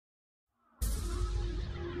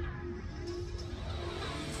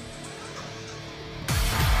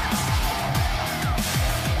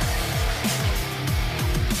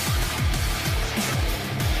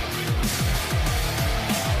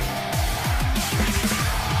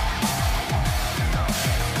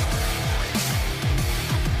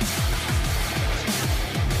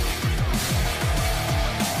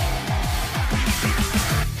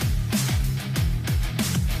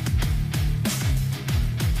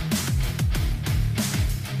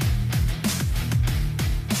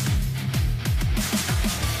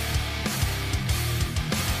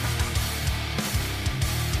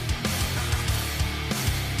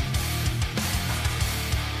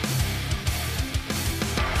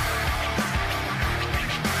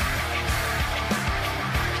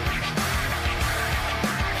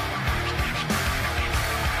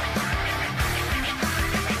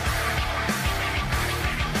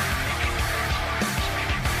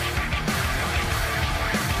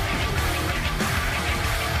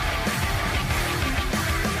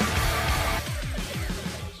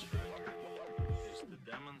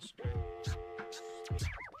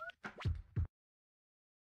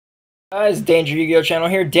Guys, Danger Yu-Gi-Oh! Channel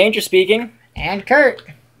here. Danger speaking. And Kurt.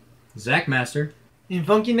 Zach Master. And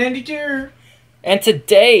Funky 92. And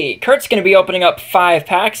today, Kurt's going to be opening up 5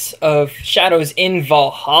 packs of Shadows in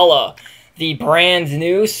Valhalla, the brand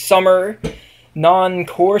new summer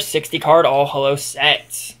non-core 60-card all-hello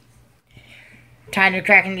set. Time to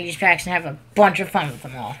crack into these packs and have a bunch of fun with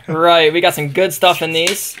them all. Right, we got some good stuff in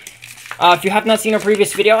these. If you have not seen our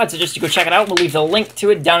previous video, I'd suggest you go check it out. We'll leave the link to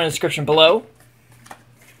it down in the description below.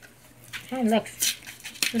 Oh, look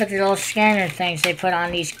at the little scanner things they put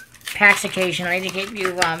on these packs occasionally to keep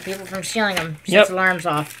you people from stealing them. Sets alarms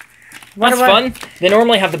off. That's fun. They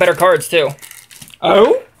normally have the better cards too.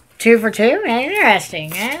 Oh? 2 for 2?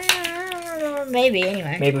 Interesting. Maybe,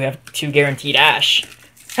 anyway. Maybe we have 2 guaranteed Ash.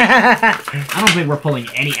 I don't think we're pulling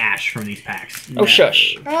any Ash from these packs. Oh,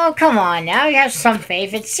 shush. Oh, come on now. You have some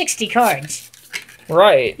faith. It's 60 cards.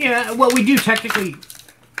 Right. Yeah, well, we do technically...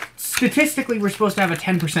 Statistically, we're supposed to have a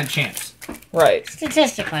 10% chance. Right.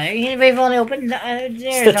 Statistically. We've only opened...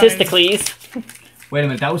 Statistically. Wait a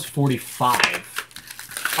minute, that was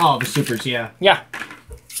 45. Oh, the supers, yeah. Yeah.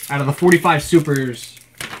 Out of the 45 supers,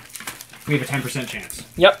 we have a 10% chance.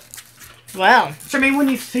 Yep. Well. So, I mean, when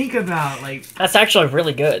you think about, like... That's actually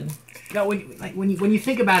really good. No, when you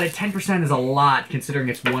think about it, 10% is a lot, considering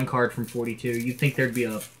it's 1 card from 42. You'd think there'd be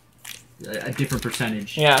a different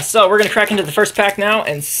percentage. Yeah, so we're going to crack into the first pack now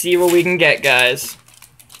and see what we can get, guys.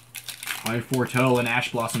 5-4 total and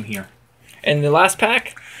Ash Blossom here. In the last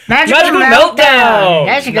pack, Magical Meltdown!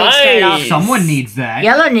 That's a good start off. Someone needs that.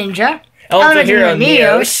 Yellow Ninja. Elemental Hero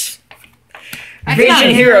Neos.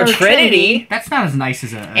 Vision Hero Trinity. That's not as nice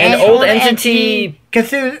as a... And Old Entity...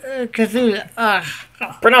 Cthulhu.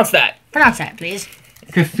 Pronounce that. Pronounce that, please.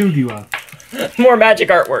 Cthulhu. More magic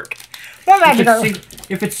artwork. More magic artwork.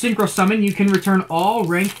 If it's Synchro Summon, you can return all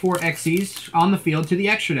rank 4 Xyzs on the field to the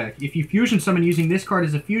extra deck. If you Fusion Summon using this card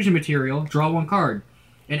as a fusion material, draw 1 card.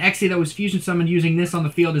 An Xyz that was Fusion Summoned using this on the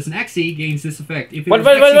field as an Xyz gains this effect. If it What?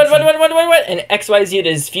 An XYZ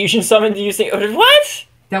is Fusion Summoned using... What?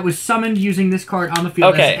 That was summoned using this card on the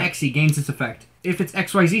field as an Xyz gains this effect. If it's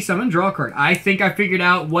XYZ summoned, draw a card. I think I figured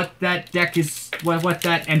out what that deck is, what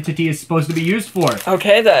that entity is supposed to be used for.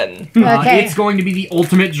 Okay, then. It's going to be the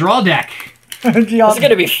ultimate draw deck. It's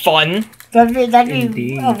going to be fun. That'd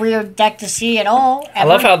be a weird deck to see at all. I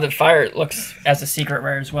love how the fire looks as a secret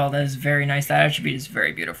rare as well. That is very nice. That attribute is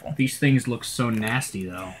very beautiful. These things look so nasty,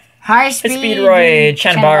 though. High Speed Roy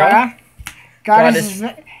Chanbara. Goddess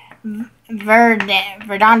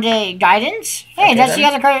Verdande Guidance. Hey, that's the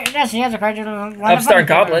other card. That's the other card. Upstart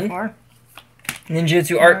Goblin.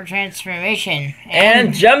 Ninjutsu Art Transformation.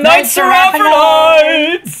 And Gem Knight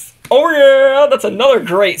Seraphites! Oh yeah, that's another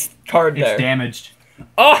great card there. It's damaged.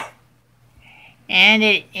 Oh! And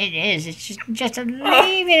it is. It's just a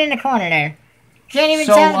little bit in the corner there. Can't even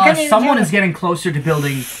tell. Someone is getting closer to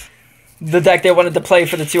building the deck they wanted to play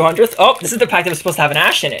for the 200th. Oh, this is the pack that was supposed to have an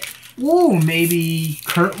Ash in it. Ooh, maybe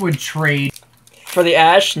Kurt would trade for the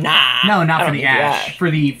Ash. Nah. No, not for the Ash. For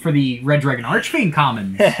the Red Dragon Archfiend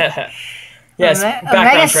commons. Yes,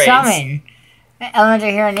 background trades. Summon. Elemental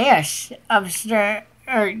Hero Neos. Upstart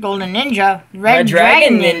Golden Ninja. Red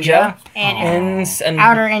Dragon Ninja. And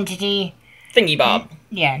Outer Entity. Thingy Bob.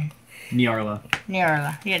 Yeah. Niarla.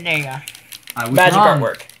 Yeah, there you go. I was Magic wrong.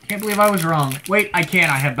 artwork. Can't believe I was wrong. Wait, I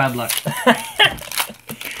can't. I have bad luck.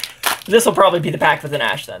 This will probably be the pack with an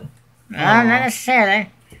Ash then. Not necessarily.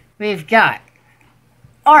 We've got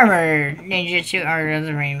Armor Ninjutsu Art of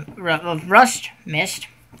the Rain Rust Mist.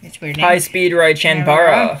 It's weird name. High Speed Roy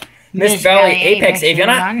Chanbara. Mist Valley Apex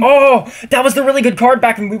Aviana. Oh, that was the really good card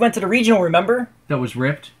back when we went to the regional, remember? That was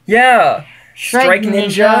ripped? Yeah. Strike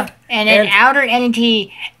Ninja. And an Outer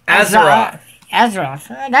Entity Azeroth. Azeroth.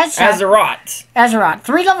 That's Azeroth. Azeroth.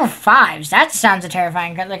 3 level 5s. That sounds like a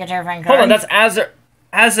terrifying card. Hold on, that's as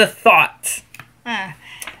a thought.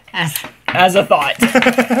 As a thought.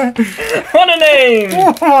 What a name!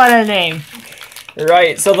 What a name.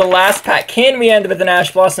 Right, so the last pack. Can we end with an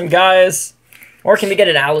Ash Blossom, guys? Or can we get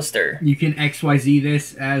an Alistair? You can XYZ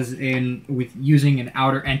this as with using an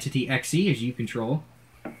Outer Entity Xyz as you control.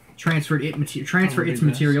 Transfer its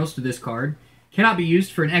materials to this card. Cannot be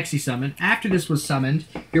used for an Xyz summon. After this was summoned,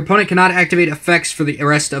 your opponent cannot activate effects for the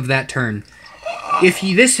rest of that turn. If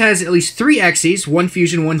this has at least 3 Xyzs, 1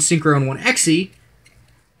 Fusion, 1 Synchro, and 1 Xyz,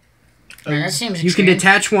 that seems you can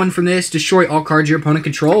detach 1 from this, destroy all cards your opponent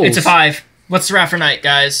controls. It's a 5. What's the Raptor Knight,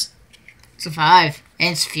 guys? It's a 5.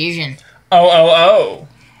 And it's Fusion. Oh.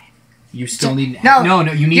 You still need... No,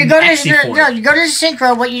 you need an Xyz for it. No, you go to the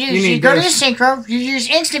Synchro. What you do is you go to the Synchro, you use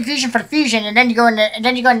Instant Fusion for the Fusion, and then you go into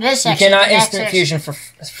this section. You cannot Instant Fusion for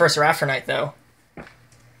Seraphinite, though.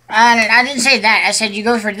 I didn't say that. I said you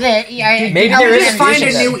go for this. Maybe Now there we is just a find a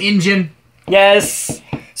vision new engine. Yes.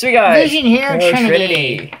 So we got Vision Hero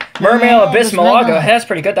Trinity. Mermail Abyss Abyss Malaga. Malaga. That's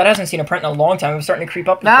pretty good. That hasn't seen a print in a long time. It was starting to creep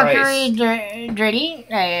up in Valkyrie price. Dritty.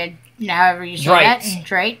 However you say Drite. that.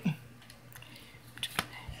 Drite.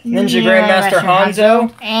 Ninja Grandmaster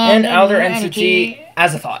Hanzo. And Elder Entity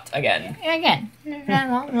Azathoth again. Again.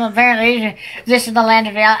 Well, apparently, this is the land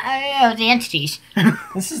of the entities.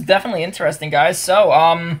 This is definitely interesting, guys. So,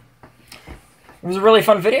 it was a really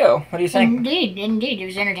fun video. What do you think? Indeed. It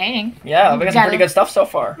was entertaining. Yeah, we got some pretty good stuff so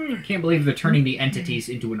far. I can't believe they're turning the entities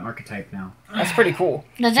into an archetype now. That's pretty cool.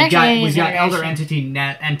 That's We've actually got Elder Entity,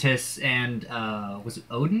 Entis, and was it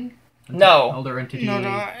Odin? No. Elder Entity. No,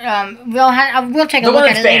 we'll take a The look one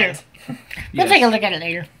at that's it later. banned. We'll take a look at it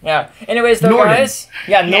later. Yeah. Anyways, though, Norden. guys.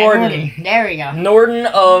 Yeah, Norden. There we go. Norden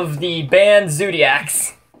of the band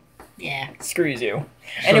Zodiacs. Yeah. Screws you.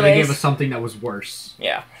 So they gave us something that was worse.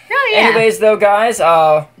 Yeah. Oh, yeah. Anyways, though, guys,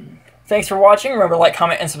 thanks for watching. Remember to like,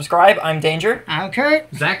 comment, and subscribe. I'm Danger. I'm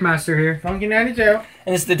Kurt. Zach Master here. Funky 92.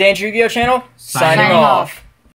 And this is the Danger Yu-Gi-Oh! Channel. Signing Signing off.